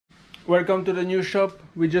welcome to the new shop.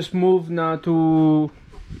 We just moved now to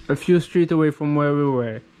a few streets away from where we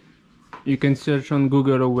were. You can search on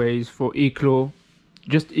Google or Waze for IKLO,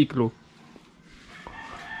 just IKLO.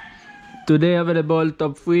 Today available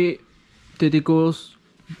top 3 tentacles.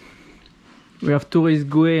 We have Tourist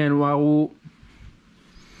Gue and Waru.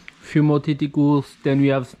 Few more tentacles. Then we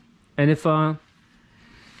have NFR.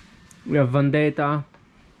 We have Vendetta.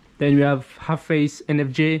 Then we have Half Face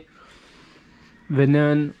NFJ.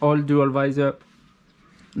 Venom, all dual visor.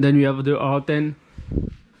 Then we have the R10.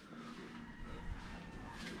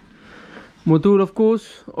 Motul, of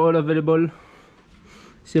course, all available.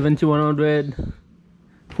 7100,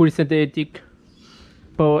 fully synthetic.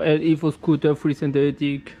 Power LE for scooter, fully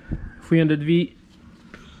synthetic. 300V.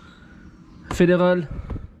 Federal,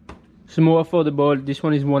 it's more affordable. This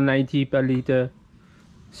one is 190 per liter.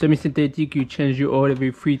 Semi-synthetic, you change your oil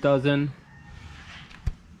every 3000.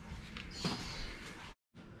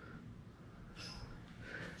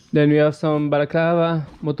 Then we have some balaclava,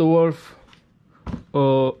 Motor Wolf,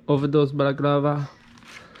 or overdose balaclava.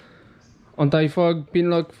 Anti-fog pin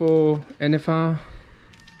lock for NFR.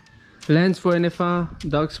 Lens for NFR,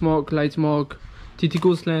 dark smoke, light smoke,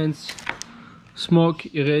 tentacles lens, smoke,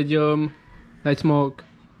 iridium, light smoke.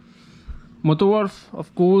 Motor Wolf,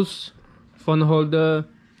 of course, phone holder,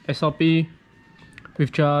 SRP,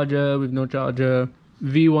 with charger, with no charger.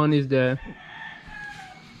 V1 is there.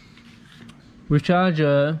 With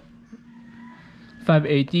charger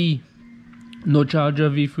 580, no charger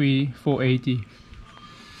V3 480.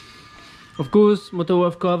 Of course, Motor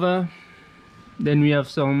Wolf cover. Then we have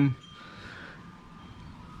some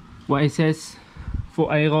YSS for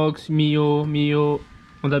Aerox, Mio,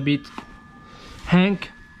 Honda Beat, Hank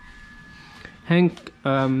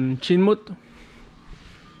Chinmut.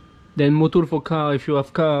 Then Motul for car, if you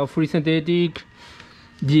have car, fully synthetic,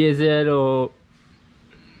 diesel or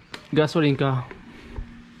gasoline car.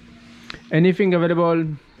 Anything available.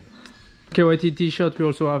 KYT t-shirt we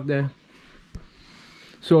also have there.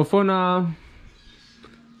 So for now,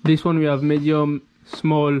 this one we have medium,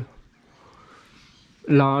 small,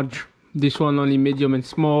 large. This one only medium and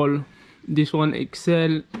small. This one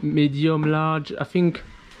XL, medium, large. I think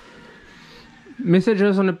message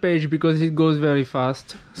us on the page because it goes very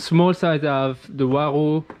fast. Small size I have the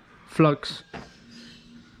Waru, Flux,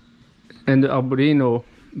 and the Arbolino,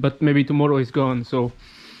 but maybe tomorrow is gone, so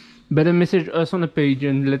better message us on the page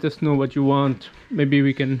and let us know what you want. Maybe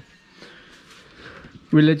we'll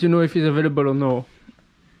let you know if it's available or no.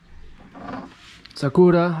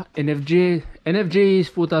 Sakura NFJ is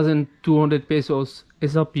 4,200 pesos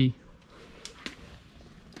SRP.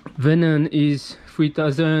 Venom is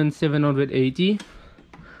 3,780.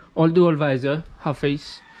 All dual visor, half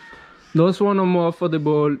face. Those one are more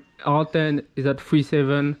affordable. R10 is at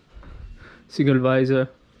 3,700, single visor.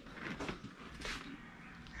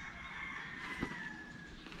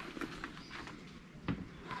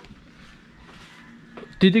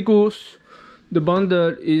 Tentacles, the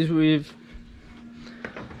bundle is with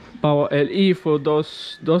Power LE for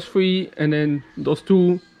those 3, and then those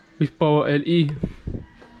 2 with Power LE.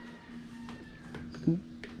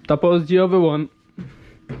 Tapos the other one,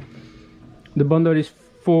 the bundle is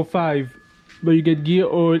 4.5, but you get gear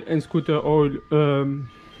oil and scooter oil,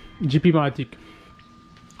 GP Matic.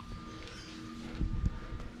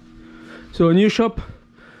 So a new shop.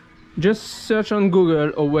 Just search on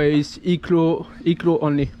Google or Waze IKLO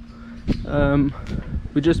only.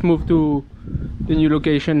 We just moved to the new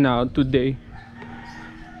location now today.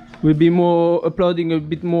 We'll be uploading a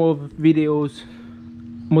bit more videos.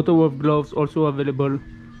 Motor Wolf gloves also available.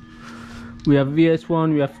 We have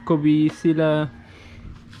VS1, we have Kobe, Silla,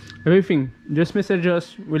 everything. Just message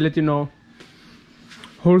us, we'll let you know.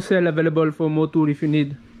 Wholesale available for Motul if you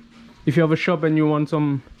need. If you have a shop and you want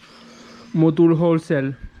some Motul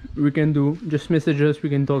wholesale, we can do. Just message us, we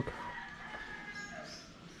can talk.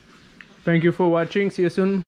 Thank you for watching. See you soon.